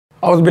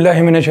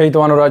औज़ुबिल्लाहि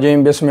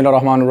मिनश्शैतानिर्रजीम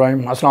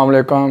बिस्मिल्लाहिर्रहमानिर्रहीम। अस्सलाम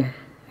वालेकुम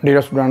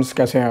डियर स्टूडेंट्स,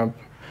 कैसे हैं आप?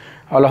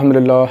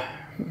 अल्हम्दुलिल्लाह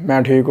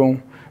मैं ठीक हूँ,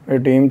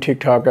 मेरी टीम ठीक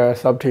ठाक है,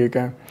 सब ठीक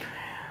है।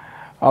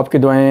 आपकी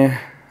दुआएं,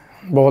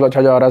 बहुत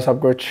अच्छा जा रहा है सब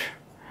कुछ।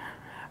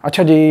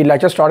 अच्छा जी,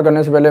 लेक्चर स्टार्ट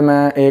करने से पहले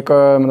मैं एक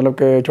मतलब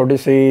कि छोटी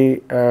सी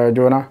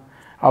जो है ना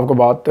आपको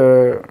बात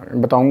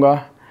बताऊँगा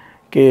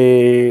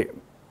कि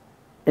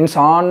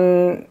इंसान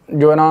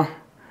जो है ना,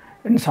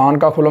 इंसान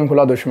का खुलम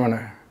खुला दुश्मन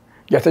है।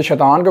 जैसे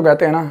शैतान को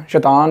कहते हैं ना,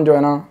 शैतान जो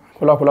है ना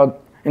खुला खुला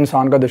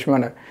इंसान का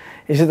दुश्मन है।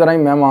 इसी तरह ही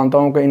मैं मानता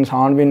हूँ कि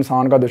इंसान भी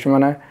इंसान का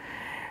दुश्मन है,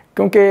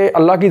 क्योंकि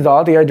अल्लाह की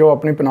ज़ात ही है जो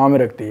अपनी पनाह में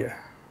रखती है,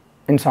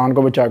 इंसान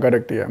को बचा कर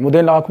रखती है।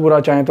 मुझे लाख बुरा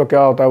चाहें तो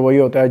क्या होता है, वही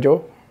होता है जो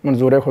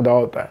मंजूर खुदा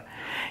होता है।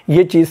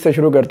 ये चीज़ से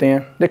शुरू करते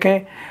हैं।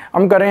 देखें,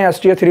 हम कर रहे हैं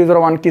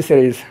STA301 की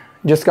सीरीज़,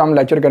 जिसका हम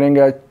लेक्चर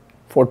करेंगे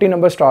 40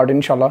 नंबर स्टार्ट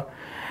इंशाल्लाह।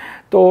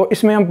 तो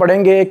इसमें हम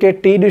पढ़ेंगे कि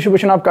टी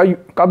डिस्ट्रीब्यूशन आप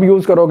कब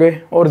यूज़ करोगे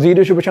और जी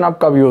डिस्ट्रीब्यूशन आप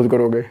कब यूज़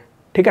करोगे,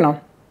 ठीक है ना।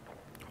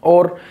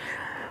 और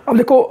अब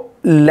देखो,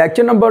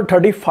 लेक्चर नंबर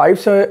 35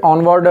 से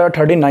ऑनवर्ड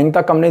 39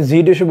 तक हमने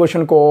जी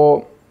डिस्ट्रीब्यूशन को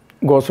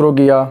गो थ्रू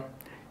किया।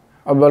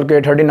 अब बल्कि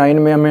 39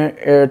 में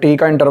हमें टी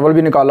का इंटरवल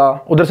भी निकाला,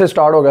 उधर से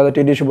स्टार्ट हो गया था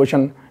टी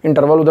डिस्ट्रीब्यूशन,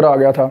 इंटरवल उधर आ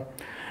गया था।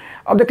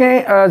 अब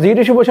देखें, जी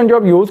डिस्ट्रीब्यूशन जो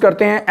आप यूज़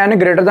करते हैं, n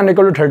greater than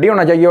equal to 30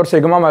 होना चाहिए और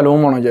सिग्मा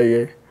मालूम होना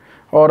चाहिए।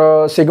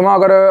 और सिग्मा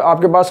अगर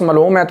आपके पास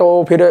मालूम है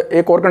तो फिर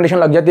एक और कंडीशन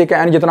लग जाती है कि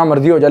n जितना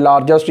मर्जी हो जाए,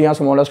 लार्जेस्ट या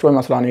स्मॉलेस्ट, कोई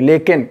मसला नहीं।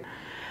 लेकिन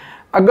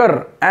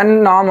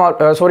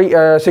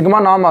अगर सिग्मा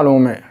ना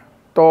मालूम है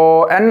तो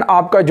n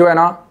आपका जो है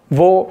ना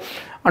वो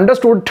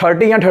अंडरस्टूड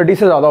 30 या 30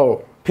 से ज़्यादा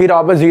हो, फिर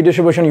आप जी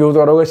डिस्ट्रीब्यूशन यूज़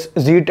करोगे,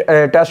 जी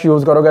टेस्ट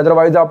यूज़ करोगे,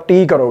 अदरवाइज़ आप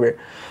टी करोगे।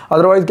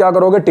 अदरवाइज़ क्या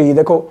करोगे, टी।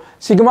 देखो,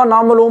 सिग्मा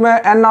ना मालूम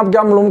है, n आप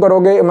क्या मालूम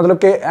करोगे, मतलब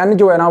कि n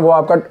जो है ना वो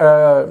आपका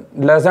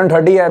लेस दैन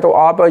 30 है, तो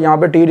आप यहाँ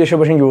पे टी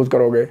डिस्ट्रीब्यूशन यूज़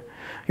करोगे। You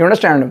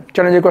understand.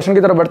 चलें जी, क्वेश्चन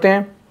की तरफ बढ़ते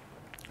हैं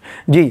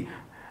जी।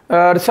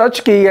 रिसर्च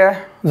की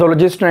है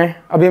जोलॉजिस्ट ने,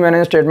 अभी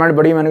मैंने स्टेटमेंट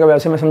पढ़ी, मैंने कहा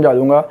वैसे मैं समझा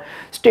दूंगा।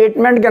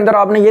 स्टेटमेंट के अंदर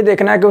आपने ये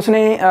देखना है कि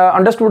उसने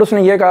अंडरस्टूड,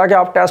 उसने ये कहा कि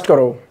आप टेस्ट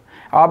करो,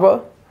 आप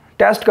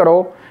टेस्ट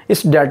करो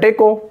इस डाटे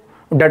को,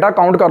 डाटा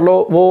काउंट कर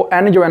लो। वो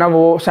n जो है ना,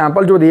 वो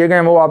सैंपल जो दिए गए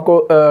हैं वो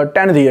आपको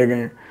 10 दिए गए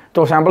हैं,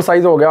 तो सैंपल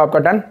साइज़ हो गया आपका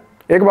 10।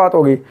 एक बात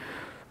होगी।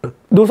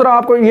 दूसरा,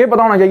 आपको ये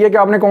पता होना चाहिए कि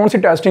आपने कौन सी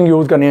टेस्टिंग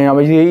यूज़ करनी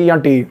है, जी या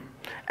टी।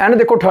 n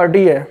देखो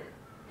 30 है,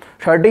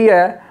 30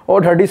 है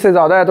और 30 से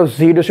ज़्यादा है तो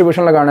जी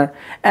डिस्ट्रीब्यूशन लगाना है।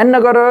 n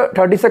अगर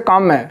 30 से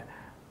कम है,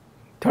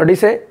 30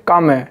 से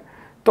कम है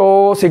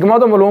तो सिग्मा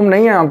तो मालूम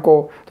नहीं है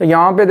आपको, तो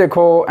यहाँ पे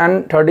देखो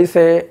n 30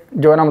 से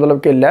जो है ना मतलब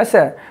कि लेस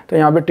है, तो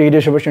यहाँ पे टी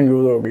डिस्ट्रीब्यूशन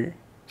यूज़ होगी।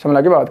 समझ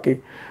लगी बात की।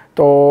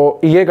 तो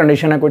ये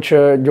कंडीशन है कुछ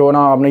जो ना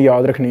आपने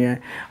याद रखनी है।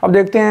 अब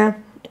देखते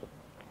हैं,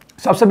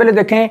 सबसे पहले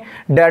देखें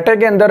डाटा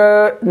के अंदर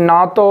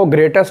ना तो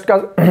ग्रेटेस्ट का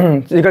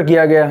जिक्र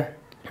किया गया,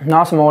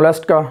 ना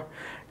स्मॉलेस्ट का,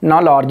 ना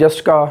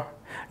लार्जेस्ट का,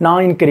 ना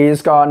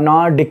इंक्रीज़ का,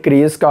 ना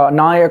डिक्रीज़ का,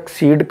 ना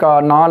एक्सीड का,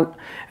 ना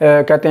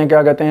कहते हैं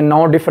क्या कहते हैं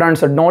नो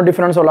डिफरेंस। नो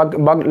डिफरेंस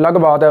अलग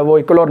बात है, वो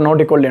इक्वल और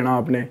नॉट इक्वल लेना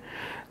आपने।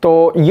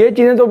 तो ये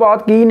चीज़ें तो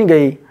बात की नहीं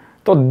गई।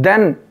 तो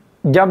देन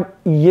जब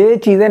ये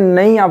चीज़ें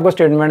नहीं आपको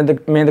स्टेटमेंट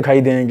में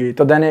दिखाई देंगी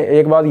तो देन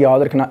एक बात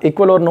याद रखना,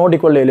 इक्वल और नॉट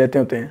इक्वल ले लेते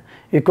होते हैं,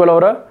 इक्वल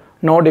और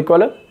नॉट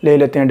इक्वल ले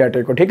लेते हैं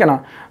डाटे को, ठीक है ना।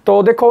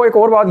 तो देखो, एक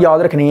और बात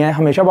याद रखनी है,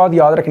 हमेशा बात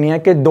याद रखनी है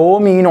कि दो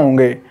मीन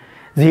होंगे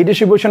जी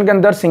डिस्ट्रीब्यूशन के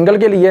अंदर। सिंगल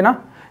के लिए ना,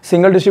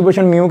 सिंगल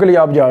डिस्ट्रीब्यूशन म्यू के लिए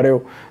आप जा रहे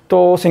हो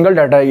तो सिंगल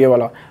डाटा है ये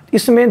वाला।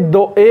 इसमें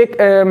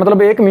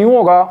मतलब एक म्यू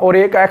होगा और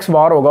एक एक्स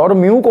बार होगा। और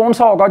म्यू कौन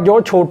सा होगा, जो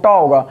छोटा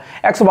होगा।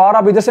 एक्स बार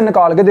आप इधर से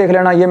निकाल के देख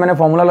लेना, ये मैंने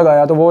फॉर्मूला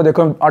लगाया तो वो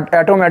देखो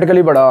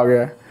ऑटोमेटिकली बड़ा आ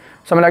गया है।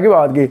 समझ लगी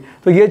बात की।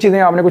 तो ये चीज़ें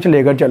आपने कुछ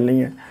लेकर चलनी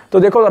है। तो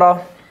देखो ज़रा,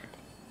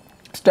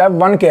 स्टेप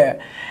 1 क्या है,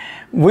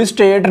 we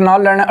state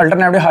null and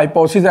alternative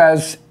hypothesis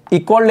as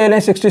equal ले लें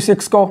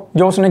 66 को,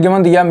 जो उसने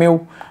गिवन दिया म्यू,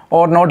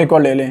 और नॉट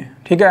इक्वल ले लें,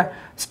 ठीक है।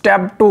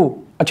 स्टेप 2,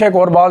 अच्छा एक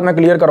और बात मैं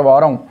क्लियर करवा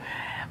रहा हूँ,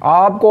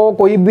 आपको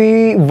कोई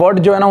भी वर्ड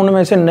जो है ना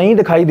उनमें से नहीं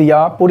दिखाई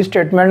दिया पूरी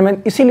स्टेटमेंट में,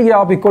 इसीलिए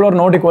आप इक्वल और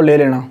नॉट इक्वल ले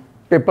लेना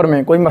पेपर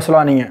में, कोई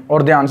मसला नहीं है।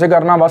 और ध्यान से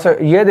करना, बस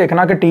ये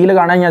देखना कि टी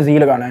लगाना है या जी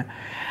लगाना है।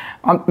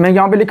 अब मैं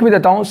यहाँ पे लिख भी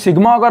देता हूँ,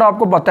 सिग्मा अगर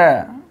आपको पता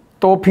है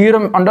तो फिर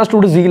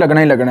अंडरस्टूड जी लगना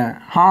ही लगना है।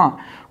 हाँ,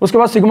 उसके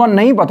बाद सिग्मा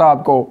नहीं पता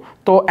आपको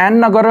तो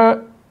n अगर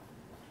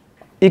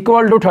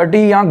इक्वल टू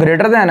 30 या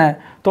ग्रेटर दैन है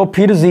तो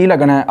फिर जी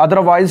लगना है,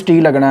 अदरवाइज़ टी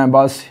लगना है।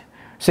 बस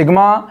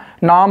सिग्मा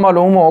ना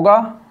मालूम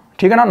होगा,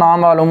 ठीक है ना, ना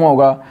मालूम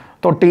होगा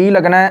तो टी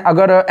लगना है।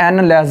 अगर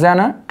n लेस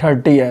दैन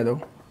 30 है तो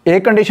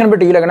एक कंडीशन पे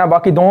टी लगना है,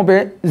 बाकी दोनों पे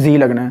जी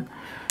लगना है।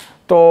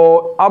 तो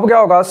अब क्या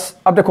होगा,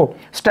 अब देखो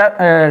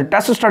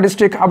टेस्ट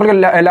स्टैटिस्टिक, अब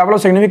लेवल ऑफ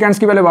सिग्निफिकेंस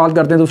की पहले बात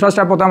करते हैं। दूसरा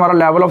स्टेप होता है हमारा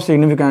level of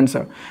significance.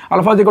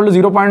 Alpha equal to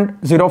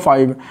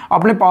 0.05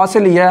 अपने पास से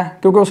लिया है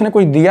क्योंकि उसने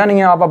कोई दिया नहीं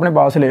है, आप अपने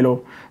पास से ले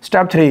लो।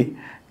 Step 3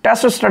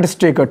 test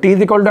statistic, T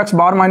equal to x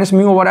bar minus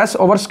mu over S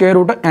over square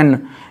root n,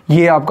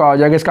 ये आपका आ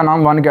जाएगा, इसका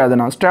नाम 1 कह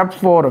देना। Step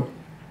 4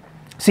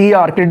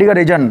 CR critical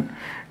reason,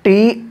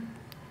 T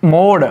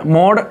mode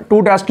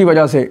 2 test की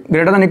वजह से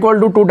greater than equal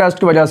to 2 test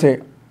की वजह से,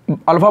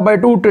 अल्फा बाई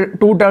 2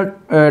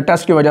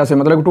 टेस्ट की वजह से,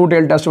 मतलब 2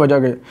 टेल टेस्ट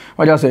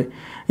वजह से।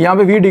 यहाँ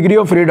पे we degree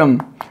of freedom,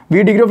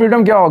 we degree of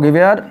freedom क्या होगी,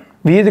 where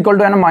v is equal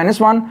to n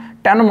minus one,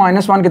 10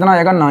 minus one कितना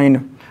आएगा 9,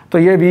 तो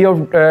ये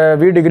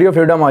v डिग्री ऑफ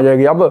फ्रीडम आ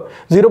जाएगी। अब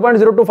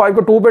 0.025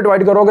 को 2 पे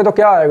डिवाइड करोगे तो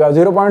क्या आएगा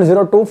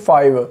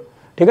 0.025,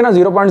 ठीक है ना,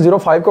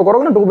 0.05 को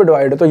करोगे ना 2 पे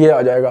डिवाइड तो ये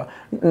आ जाएगा,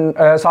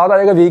 साथ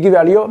आएगा v की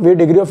value, v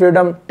degree of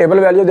freedom, table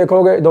value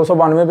देखोगे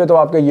 292 पे तो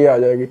आपके ये आ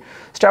जाएगी।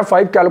 स्टेप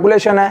 5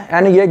 कैलकुलेशन है,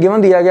 एन ये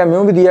गिवन दिया गया,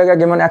 म्यू भी दिया गया,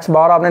 गिवन x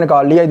बार आपने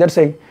निकाल लिया इधर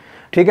से ही,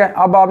 ठीक है।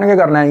 अब आपने क्या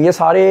करना है, ये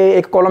सारे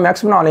एक कॉलम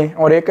x बना लें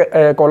और एक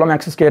कॉलम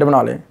x स्क्वायर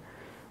बना लें,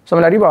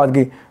 समझ आ रही बात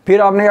की।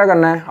 फिर आपने क्या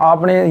करना है,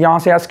 आपने यहाँ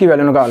से s की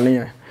वैल्यू निकालनी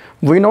है।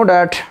 वी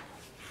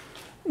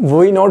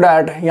नो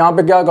डैट यहाँ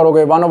पे क्या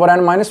करोगे 1/n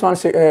minus one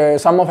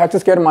some of x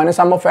square minus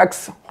sum of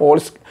x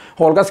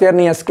whole का स्क्वायर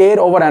नहीं है, स्क्वायर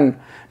ओवर n,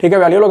 ठीक है।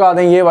 वैल्यू लगा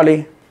दें ये वाली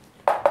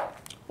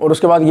और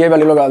उसके बाद ये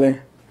वैल्यू लगा दें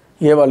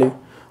ये वाली,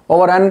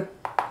 ओवर n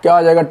क्या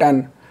आ जाएगा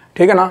 10,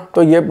 ठीक है ना।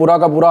 तो ये पूरा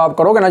का पूरा आप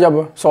करोगे ना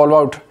जब सॉल्व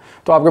आउट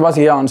तो आपके पास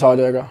ये आंसर आ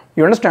जाएगा,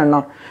 यू अंडरस्टैंड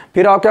ना।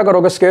 फिर आप क्या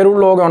करोगे, स्क्वायर रूट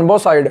लोगे ऑन बोथ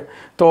साइड,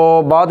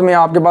 तो बाद में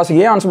आपके पास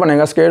ये आंसर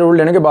बनेगा। स्क्वायर रूट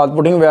लेने के बाद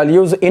पुटिंग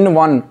वैल्यूज़ इन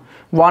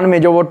वन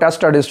में जो वो टेस्ट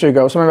स्टैटिस्टिक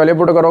है उसमें वैल्यू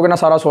पुट करोगे ना,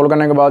 सारा सोल्व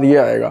करने के बाद ये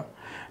आएगा,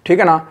 ठीक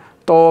है ना।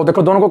 तो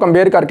देखो दोनों को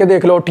कंपेयर करके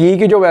देख लो, टी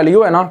की जो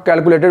वैल्यू है ना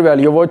कैलकुलेटेड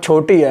वैल्यू वो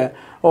छोटी है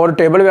और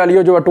टेबल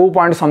वैल्यू जो है 2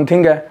 पॉइंट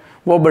समथिंग है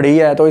वो बड़ी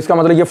है, तो इसका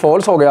मतलब ये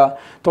फॉल्स हो गया।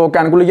 तो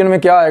कंक्लूजन में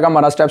क्या आएगा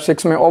हमारा स्टेप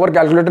 6 में, over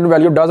calculated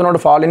value does not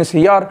fall in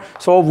CR,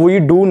 so we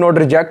do not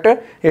reject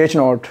H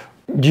not.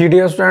 Ji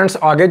dear students,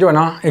 आगे जो है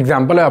ना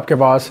एग्जांपल है आपके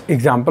पास,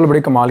 एग्जांपल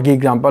बड़ी कमाल की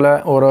एग्जांपल है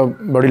और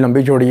बड़ी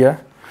लंबी चौड़ी है।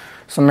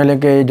 समझ लें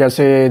कि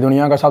जैसे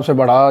दुनिया का सबसे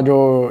बड़ा जो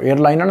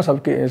एयरलाइन है ना,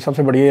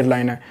 सबसे बड़ी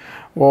एयरलाइन है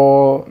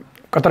वो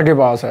कतर के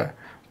पास है,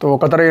 तो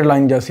कतर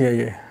एयरलाइन जैसी है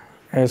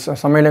ये।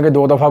 समझ लें कि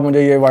 2 दफ़ा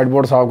मुझे ये वाइट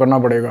बोर्ड साफ करना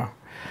पड़ेगा।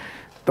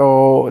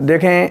 तो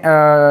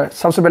देखें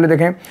सबसे पहले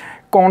देखें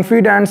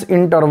कॉन्फिडेंस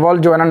इंटरवल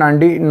जो है ना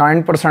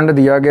 99%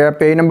 दिया गया है,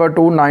 पेज नंबर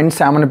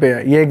 297 पे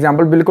है। ये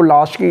एग्जांपल बिल्कुल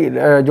लास्ट की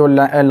जो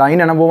लाइन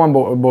है ना वो मैं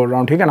बोल रहा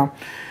हूँ, ठीक है ना।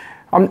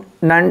 अब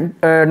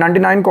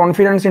 99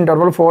 confidence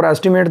interval for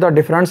estimate the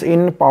difference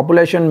in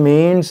population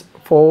means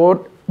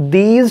for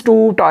these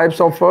 2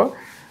 types of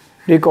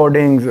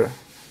recordings.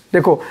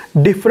 देखो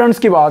डिफरेंस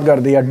की बात कर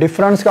दी है,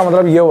 डिफरेंस का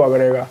मतलब ये हुआ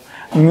करेगा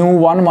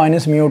μ1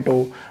 माइनस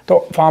μ2। तो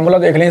फार्मूला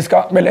देख लें इसका,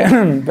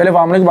 पहले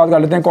फार्मूले की बात कर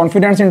लेते हैं।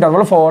 Confidence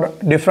interval for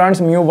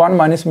difference μ1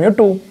 minus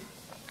μ2,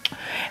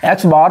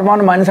 x bar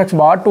 1 minus x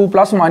bar 2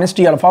 plus minus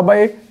t alpha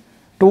by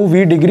 2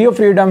 v degree of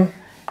freedom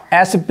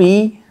SP,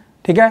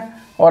 ठीक है।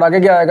 और आगे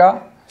क्या आएगा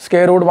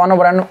square root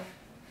 1/n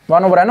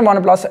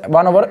 1 plus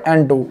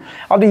 1/n2।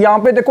 अब यहाँ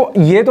पे देखो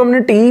ये तो हमने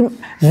टी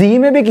जी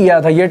में भी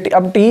किया था, ये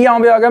अब टी यहाँ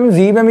पे आ गया, हम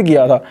जी में भी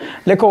किया था।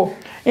 देखो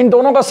इन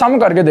दोनों का सम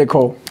करके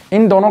देखो,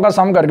 इन दोनों का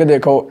सम करके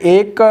देखो,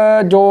 एक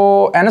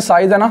जो n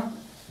साइज़ है ना,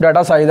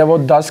 डाटा साइज़ है वो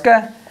 10 का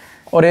है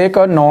और एक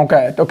 9 का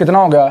है, तो कितना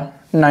हो गया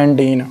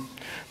 19।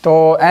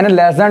 तो n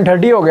लेस दैन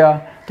 30 हो गया,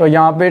 तो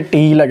यहाँ पे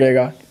t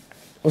लगेगा।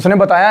 उसने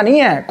बताया नहीं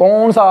है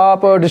कौन सा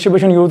आप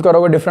डिस्ट्रीब्यूशन यूज़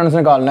करोगे डिफरेंस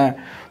निकालना है,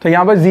 तो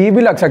यहाँ पर जी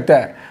भी लग सकता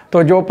है।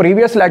 तो जो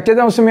प्रीवियस लेक्चर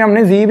है उसमें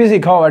हमने जी भी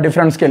सीखा हुआ है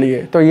डिफरेंस के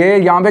लिए, तो ये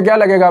यहाँ पे क्या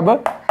लगेगा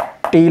अब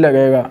टी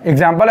लगेगा।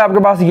 एग्जांपल है आपके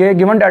पास, ये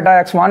गिवन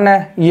डाटा x1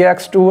 है, ये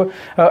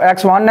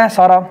x1 है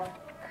सारा,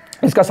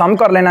 इसका सम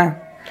कर लेना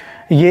है।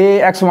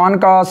 ये x1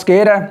 का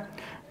स्केयर है,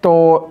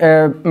 तो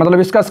मतलब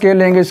इसका स्केयर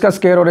लेंगे, इसका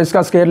स्केयर और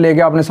इसका स्केयर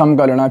लेके आपने सम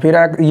कर लेना है। फिर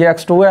ये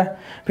x2 है,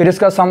 फिर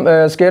इसका सम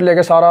स्केयर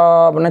लेके सारा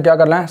आपने क्या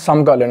कर लेना है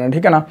सम कर लेना है,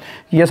 ठीक है ना।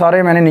 ये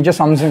सारे मैंने नीचे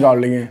सम से निकाल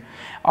लिए हैं।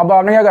 अब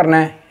आपने क्या करना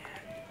है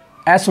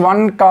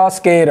S1 का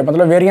स्केयर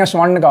मतलब वेरिएंस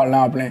 1 निकालना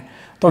है आपने,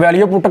 तो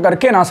वैल्यू पुट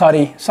करके ना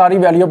सारी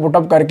वैल्यू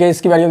पुटअप करके,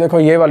 इसकी वैल्यू देखो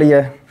ये वाली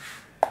है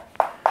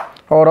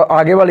और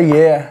आगे वाली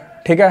ये है,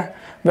 ठीक है।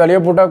 वैल्यू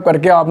पुटअप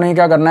करके आपने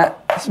क्या करना है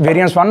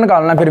वेरिएंस 1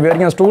 निकालना है, फिर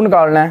वेरिएंस 2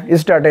 निकालना है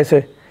इस डाटे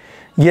से।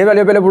 ये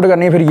वैल्यू पहले पुट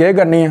करनी है, फिर ये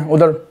करनी है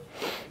उधर,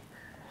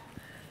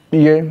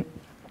 ये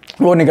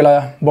वो निकला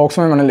है बॉक्स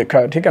में मैंने लिखा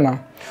है, ठीक है ना।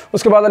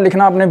 उसके बाद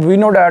लिखना आपने वी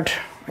नो डैट,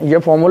 ये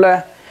फॉर्मूला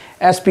है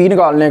SP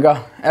निकालने का।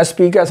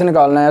 SP कैसे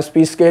निकालना है,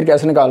 SP स्केयर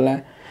कैसे निकालना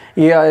है,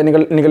 ये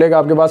निकलेगा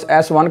आपके पास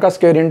S1 का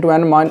square into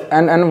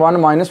n1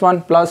 minus 1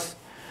 plus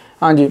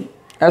हाँ जी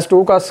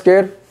S2 का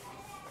स्केयर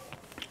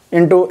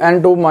इंटू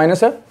n2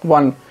 माइनस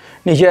 1,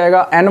 नीचे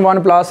आएगा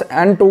n1 प्लस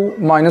n2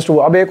 माइनस 2।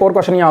 अब एक और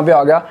क्वेश्चन यहाँ पे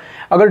आ गया,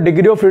 अगर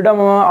डिग्री ऑफ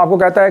फ्रीडम आपको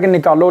कहता है कि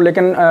निकालो,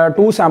 लेकिन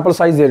 2 सैम्पल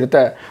साइज दे देता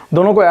है,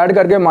 दोनों को ऐड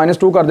करके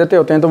 -2 कर देते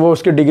होते हैं, तो वो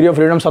उसकी डिग्री ऑफ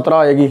फ्रीडम 17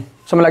 आएगी।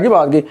 समझ लगी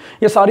बात की।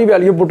 ये सारी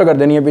वैल्यू पुट कर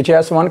देनी है पीछे,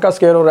 S1 का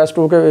स्केयर और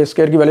S2 के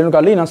स्केयर की वैल्यू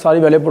निकाली ना, सारी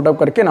वैल्यू पुटअप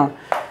करके ना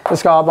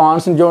इसका आप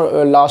आंसर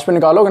जो लास्ट पे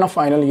निकालोगे ना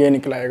फाइनल ये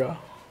निकलाएगा,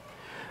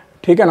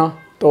 ठीक है ना।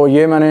 तो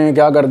ये मैंने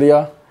क्या कर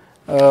दिया,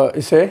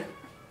 इसे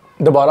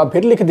दोबारा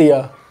फिर लिख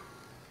दिया,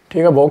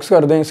 ठीक है। बॉक्स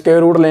कर दें, स्क्वायर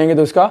रूट लेंगे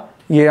तो इसका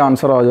ये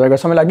आंसर आ जाएगा।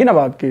 समझ लगी ना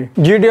बात की।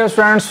 जी डियर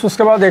फ्रेंड्स,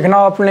 उसके बाद देखना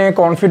आपने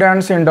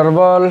कॉन्फिडेंस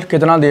इंटरवल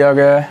कितना दिया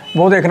गया है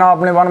वो देखना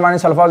आपने 1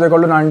 माइनस अल्फा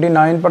इक्वल टू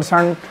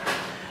 99%।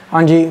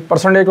 हाँ जी,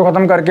 परसेंटेज को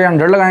ख़त्म करके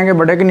 100 लगाएंगे,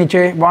 बड़े के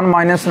नीचे 1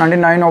 माइनस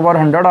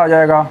 99/100 आ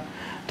जाएगा।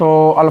 तो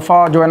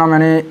अल्फ़ा जो है ना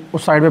मैंने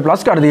उस साइड पे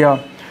प्लस कर दिया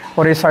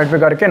और इस साइड पे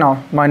करके ना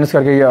माइनस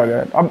करके ये आ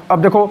गया।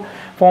 अब देखो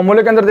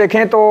फॉर्मूले के अंदर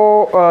देखें तो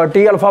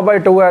t अल्फ़ा बाई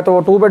 2 है,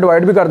 तो 2 पे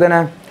डिवाइड भी कर देना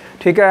है,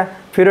 ठीक है।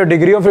 फिर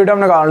डिग्री ऑफ फ्रीडम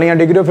निकालनी है,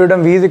 degree of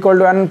freedom v equal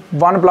to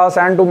n1 plus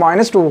n2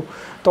 -2,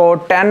 तो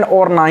 10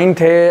 और 9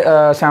 थे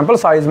सैम्पल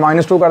साइज़,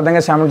 -2 कर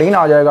देंगे 17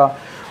 आ जाएगा।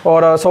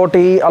 और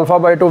 100t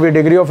अल्फ़ा/2 we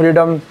degree of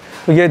freedom,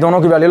 तो ये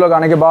दोनों की वैल्यू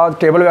लगाने के बाद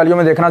टेबल वैल्यू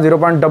में देखना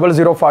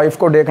 0.005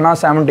 को देखना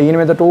 17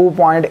 में तो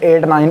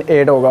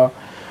 2.898 होगा।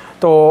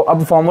 तो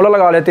अब फॉर्मूला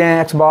लगा लेते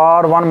हैं, x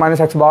bar 1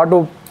 minus x bar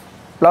 2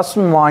 plus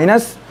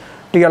minus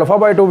t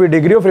अल्फ़ा/2 we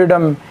degree of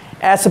freedom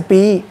S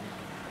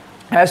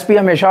P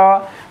हमेशा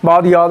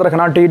बात याद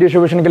रखना टी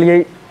डिस्ट्रीब्यूशन के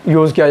लिए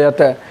यूज़ किया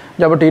जाता है।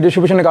 जब टी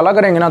डिस्ट्रीब्यूशन निकाला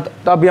करेंगे ना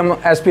तब भी हम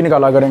एस पी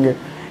निकाला करेंगे,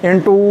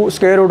 into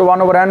square root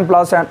 1/n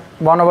plus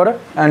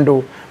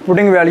 1/n2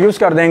 putting values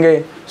कर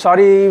देंगे।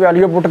 सारी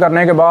वैल्यू पुट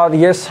करने के बाद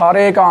ये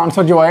सारे का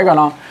आंसर जो आएगा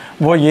ना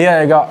वो ये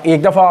आएगा।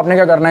 एक दफ़ा आपने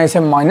क्या करना है, इसे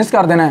माइनस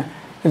कर देना है,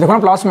 ये देखो ना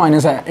प्लस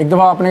माइनस है, एक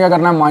दफ़ा आपने क्या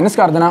करना है माइनस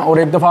कर देना है और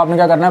एक दफ़ा आपने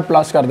क्या करना है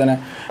प्लस कर देना है।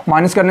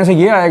 माइनस करने से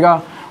ये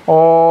आएगा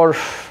और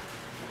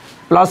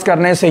प्लस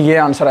करने से ये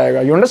आंसर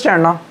आएगा। यू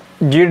अंडरस्टैंड ना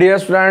जी डियर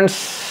स्टूडेंट्स।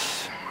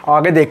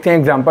 आगे देखते हैं,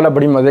 एग्जांपल है,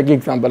 बड़ी मज़े की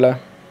एग्जांपल है,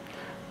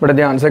 बड़े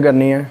ध्यान से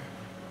करनी है।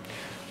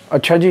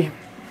 अच्छा जी,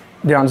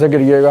 ध्यान से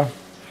करिएगा।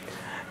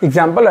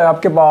 एग्जांपल है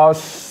आपके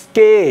पास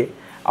के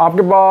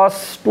आपके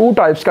पास 2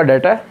 टाइप्स का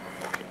डेटा है,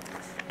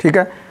 ठीक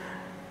है,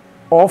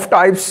 ऑफ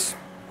टाइप्स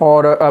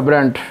और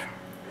अबरेंट।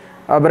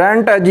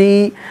 अबरेंट है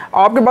जी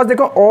आपके पास,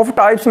 देखो ऑफ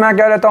टाइप्स मैं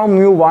कह लेता हूँ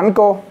μ1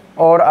 को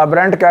और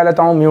अबरेंट कह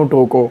लेता हूँ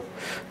μ2 को।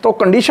 तो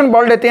कंडीशन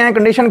पढ़ लेते हैं।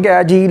 कंडीशन क्या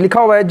है जी,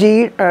 लिखा हुआ है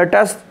जी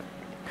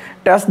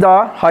test the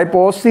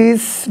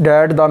hypothesis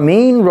that the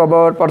mean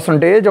rubber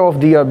percentage of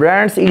the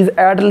aberrants is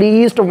at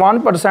least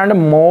 1%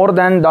 more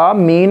than the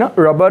mean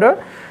rubber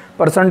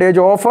percentage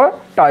of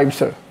types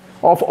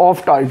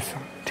of types।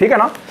 ठीक है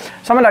ना,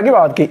 समझ लगी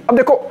बात की। अब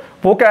देखो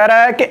वो कह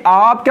रहा है कि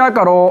आप क्या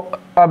करो,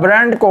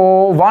 aberrant को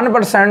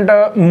 1%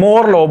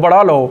 मोर लो,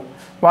 बढ़ा लो,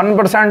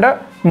 1%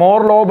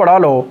 मोर लो, बढ़ा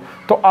लो।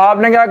 तो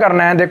आपने क्या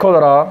करना है, देखो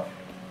ज़रा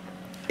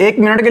 1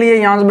 मिनट के लिए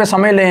यहाँ पे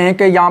समझ लें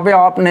कि यहाँ पे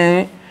आपने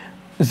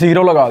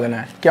 0 लगा देना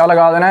है। क्या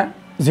लगा देना है,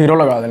 0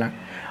 लगा देना है।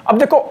 अब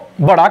देखो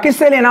बड़ा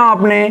किससे लेना,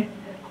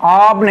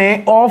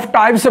 आपने ऑफ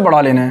टाइप से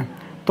बड़ा लेना है।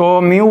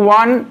 तो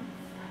μ1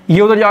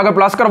 ये उधर जाकर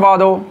प्लस करवा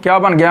दो, क्या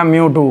बन गया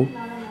μ2।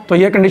 तो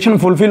ये कंडीशन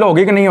फुलफिल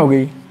होगी कि नहीं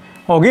होगी,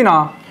 होगी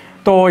ना।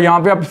 तो यहाँ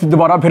पे आप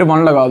दोबारा फिर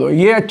 1 लगा दो।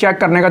 ये चेक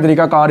करने का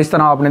तरीका कार इस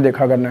तरह आपने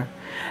देखा करना है।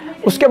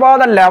 उसके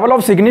बाद लेवल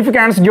ऑफ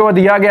सिग्निफिकेंस जो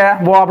दिया गया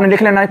है वो आपने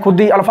लिख लेना है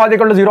खुद ही, अल्फा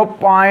इक्वल टू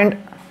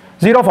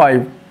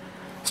 0.05।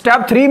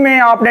 स्टेप 3 में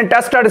आपने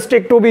test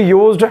statistic to be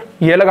used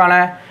ये लगाना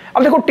है।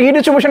 अब देखो टी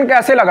डिस्ट्रीब्यूशन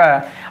कैसे लगा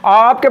है,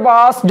 आपके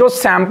पास जो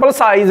सैंपल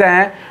साइज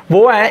हैं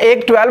वो हैं,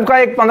 एक 12 का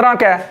एक 15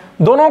 का है,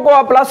 दोनों को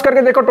आप प्लस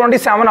करके देखो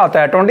 27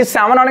 आता है।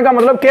 27 आने का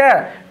मतलब क्या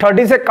है,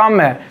 30 से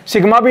कम है,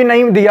 सिग्मा भी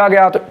नहीं दिया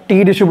गया तो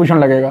टी डिस्ट्रीब्यूशन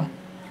लगेगा।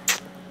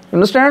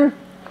 अंडरस्टैंड,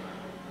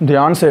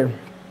 ध्यान से।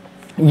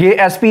 ये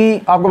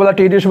एसपी आपको पता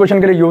टी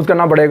डिस्ट्रीब्यूशन के लिए यूज़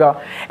करना पड़ेगा।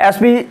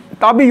 एसपी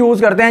तब भी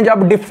यूज़ करते हैं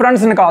जब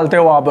डिफरेंस निकालते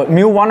हो आप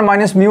μ1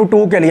 माइनस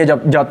μ2 के लिए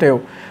जब जाते हो,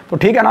 तो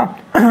ठीक है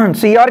ना।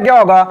 सी आर क्या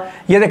होगा,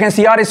 ये देखें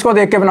सी आर इसको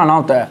देख के बनाना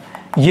होता है।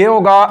 ये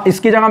होगा,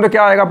 इसकी जगह पे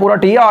क्या आएगा, पूरा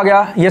टी आ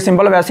गया, ये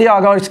सिंबल वैसे ही आ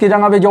गया, और इसकी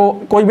जगह पे जो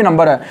कोई भी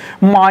नंबर है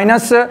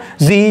माइनस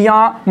जी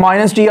या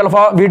minus T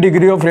alpha V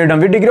degree of freedom.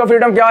 We degree of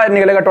freedom क्या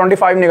निकलेगा,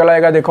 25 निकल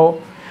आएगा। देखो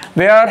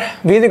where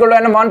we is equal to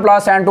n1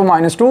 plus n2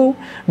 minus 2,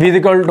 we is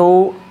equal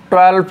to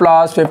 12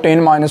 plus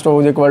 15 minus 2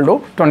 is equal to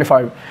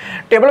 25।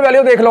 Table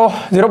value देख लो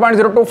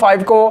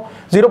 0.025 को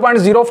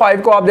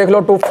 0.05 को आप देख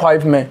लो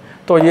 25 में,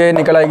 तो ये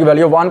निकल आएगी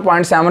वैल्यू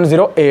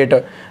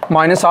 1.708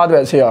 माइनस 7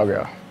 वैसे आ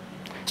गया।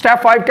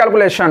 Step 5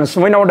 calculations,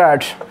 we know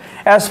that.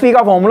 SP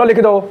का फॉर्मूला लिख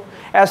दो।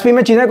 एसपी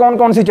में चीज़ें कौन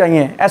कौन सी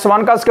चाहिए,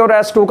 S1 का स्क्वायर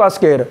और S2 का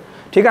स्क्वायर,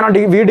 ठीक है ना।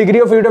 वी डिग्री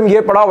ऑफ फ्रीडम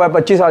ये पड़ा हुआ है,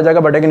 25 आ जाएगा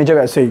बटे के नीचे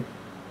वैसे ही,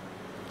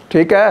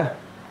 ठीक है।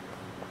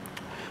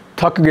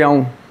 थक गया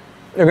हूँ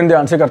लेकिन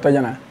ध्यान से करते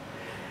जाना है।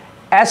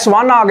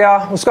 S1 आ गया,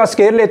 उसका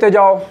स्केल लेते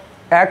जाओ,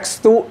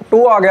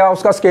 X2 आ गया,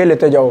 उसका स्केल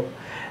लेते जाओ।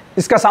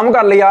 इसका सम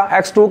कर लिया,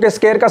 X2 के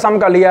स्केल का सम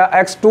कर लिया,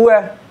 X2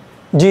 है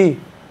जी।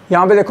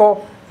 यहाँ पे देखो,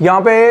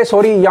 यहाँ पे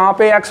सॉरी, यहाँ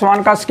पे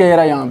X1 का स्केल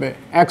है, यहाँ पे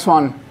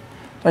X1,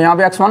 तो यहाँ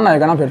पे X1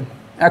 आएगा ना, फिर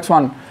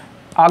X1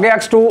 आगे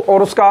X2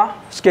 और उसका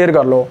स्केल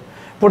कर लो।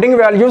 पुटिंग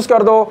वैल्यूज़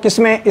कर दो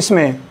किसमें,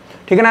 इसमें,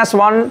 ठीक है ना।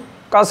 S1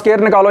 का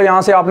स्केल निकालो,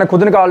 यहाँ से आपने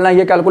खुद निकालना है,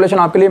 ये कैलकुलेशन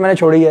आपके लिए मैंने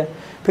छोड़ी है।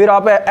 फिर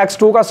आप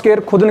X2 का स्केल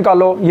खुद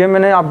निकालो, ये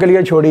मैंने आपके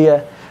लिए छोड़ी है,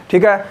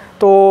 ठीक है।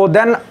 तो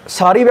देन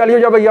सारी वैल्यू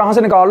जब यहाँ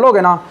से निकाल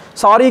लोगे ना,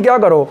 सारी क्या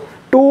करो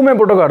 2 में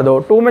पुट कर दो।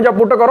 2 में जब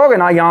पुट करोगे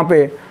ना यहाँ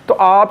पे, तो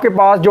आपके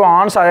पास जो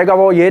आंसर आएगा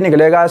वो ये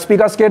निकलेगा, एसपी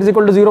का स्केल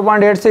इक्वल टू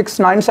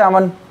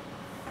 0.8697।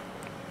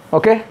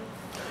 ओके,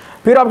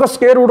 फिर आपका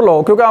स्केयर रूट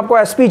लो, क्योंकि आपको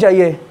एसपी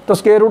चाहिए तो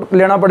स्केयर रूट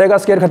लेना पड़ेगा।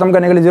 स्केयर खत्म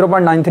करने के लिए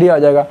 0.93 आ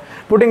जाएगा।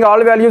 पुटिंग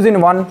ऑल वैल्यूज इन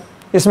 1,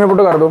 इसमें पुट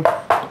कर दो,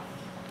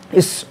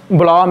 इस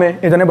बुला में,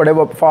 इतने बड़े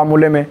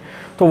फार्मूले में,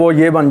 तो वो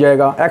ये बन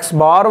जाएगा x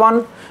बार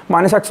 1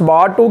 माइनस x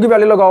बार 2 की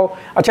वैल्यू लगाओ।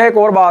 अच्छा एक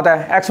और बात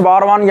है, x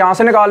बार 1 यहाँ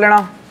से निकाल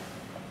लेना,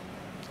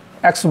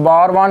 x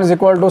bar 1 is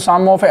equal to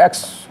some of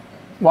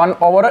x1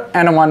 over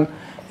n1।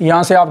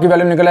 यहाँ से आपकी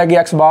वैल्यू निकलेगी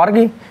x बार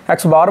की,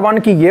 x बार 1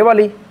 की ये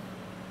वाली,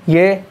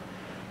 ये।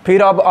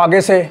 फिर आप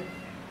आगे से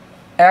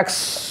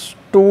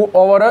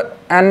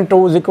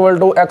x2/n2 is equal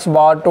to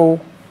x/2,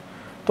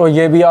 तो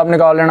ये भी आप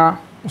निकाल लेना,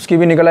 उसकी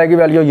भी निकल आएगी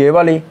वैल्यू ये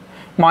वाली।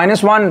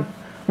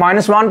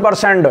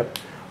 -1%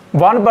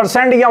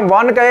 1% या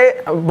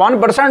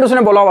 1%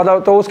 उसने बोला हुआ था,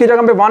 तो उसकी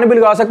जगह पे 1 भी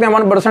लगा सकते हैं,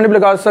 1% भी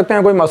लगा सकते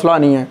हैं, कोई मसला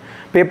नहीं है।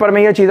 पेपर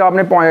में ये चीज़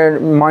आपने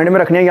माइंड में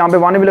रखनी है, यहाँ पे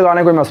 1 भी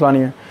लगाने कोई मसला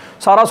नहीं है।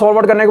 सारा सॉल्व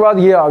आउट करने के बाद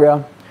ये आ गया।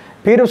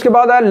 फिर उसके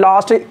बाद है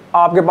लास्ट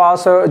आपके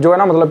पास जो है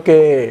ना, मतलब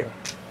कि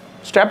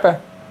स्टेप है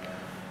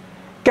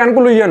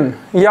कैलकुलेशन,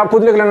 ये आप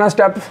खुद लिख लेना।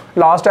 स्टेप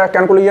लास्ट है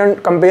कैलकुलेशन,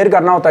 कंपेयर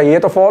करना होता है। ये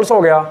तो फॉल्स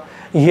हो गया,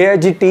 ये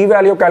जी टी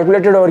वैल्यू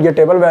कैलकुलेटेड और ये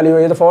टेबल वैल्यू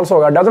है, ये तो फॉल्स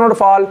होगा। Does not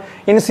fall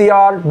in C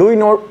R, do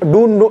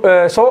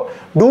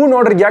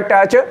not reject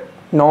H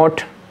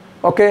not.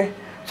 Okay,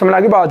 समझ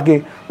लगी बात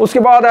की। उसके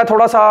बाद है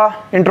थोड़ा सा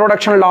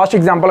इंट्रोडक्शन लास्ट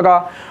एग्जांपल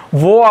का,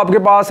 वो आपके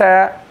पास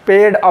है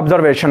पेड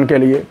ऑब्जर्वेशन के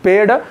लिए।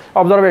 पेड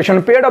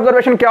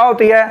ऑब्जर्वेशन क्या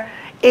होती है?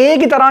 एक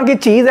ही तरह की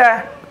चीज़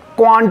है,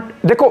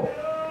 देखो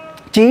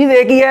चीज़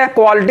एक ही है,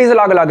 क्वालिटीज़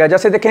अलग अलग है।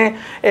 जैसे देखें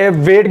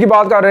वेट की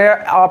बात कर रहे हैं,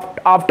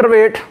 आफ्टर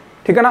वेट,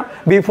 ठीक है ना,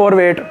 बिफोर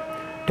वेट,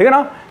 ठीक है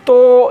ना।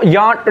 तो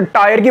यहाँ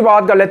टायर की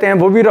बात कर लेते हैं,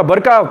 वो भी रबर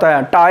का होता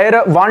है, टायर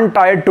 1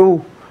 टायर 2,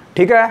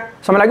 ठीक है,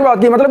 समझ लगी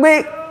बात की। मतलब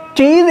कि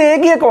चीज़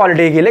एक ही है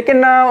क्वालिटी की,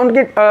 लेकिन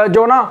उनकी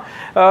जो ना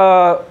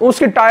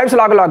उसकी टाइप्स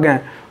अलग अलग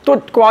हैं। तो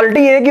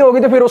क्वालिटी एक ही होगी,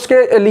 तो फिर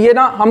उसके लिए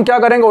ना हम क्या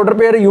करेंगे, ऑर्डर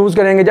पेयर यूज़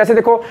करेंगे। जैसे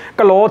देखो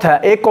क्लॉथ है,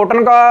 एक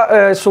कॉटन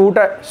का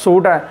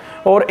सूट है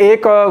और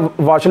एक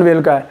वाशल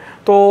वेल का है,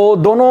 तो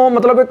दोनों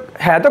मतलब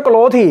है तो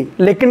क्लॉथ ही,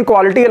 लेकिन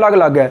क्वालिटी अलग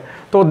अलग है।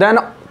 तो देन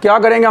क्या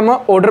करेंगे हम,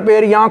 ऑर्डर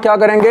पेयर यहाँ क्या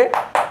करेंगे,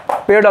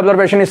 पेड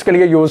ऑब्जर्वेशन इसके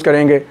लिए यूज़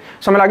करेंगे।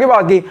 समझ लगी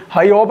बात की।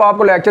 आई होप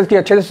आपको लेक्चर्स की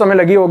अच्छे से समझ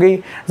लगी होगी।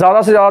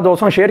 ज़्यादा से ज़्यादा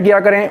दोस्तों शेयर किया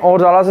करें, और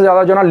ज़्यादा से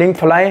ज़्यादा जो ना लिंक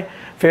फैलाएं,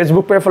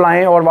 फेसबुक पे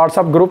फैलाएं, और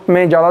व्हाट्सअप ग्रुप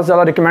में ज़्यादा से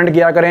ज़्यादा रिकमेंड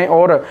किया करें।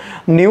 और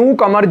न्यू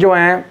कमर जो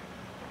हैं,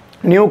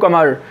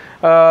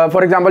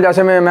 फॉर एग्जांपल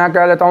जैसे मैं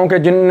कह लेता हूँ कि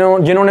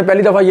जिन्होंने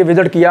पहली दफ़ा ये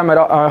विज़िट किया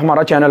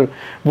हमारा चैनल,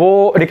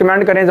 वो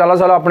रिकमेंड करें ज़्यादा से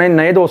ज़्यादा अपने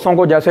नए दोस्तों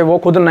को, जैसे वो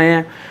खुद नए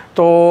हैं।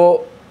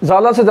 तो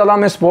ज़्यादा से ज़्यादा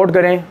हमें सपोर्ट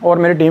करें और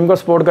मेरी टीम को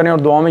सपोर्ट करें, और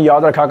दुआ में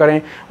याद रखा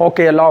करें।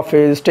 ओके, अल्लाह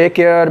हाफिज़, take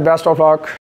care, best of luck.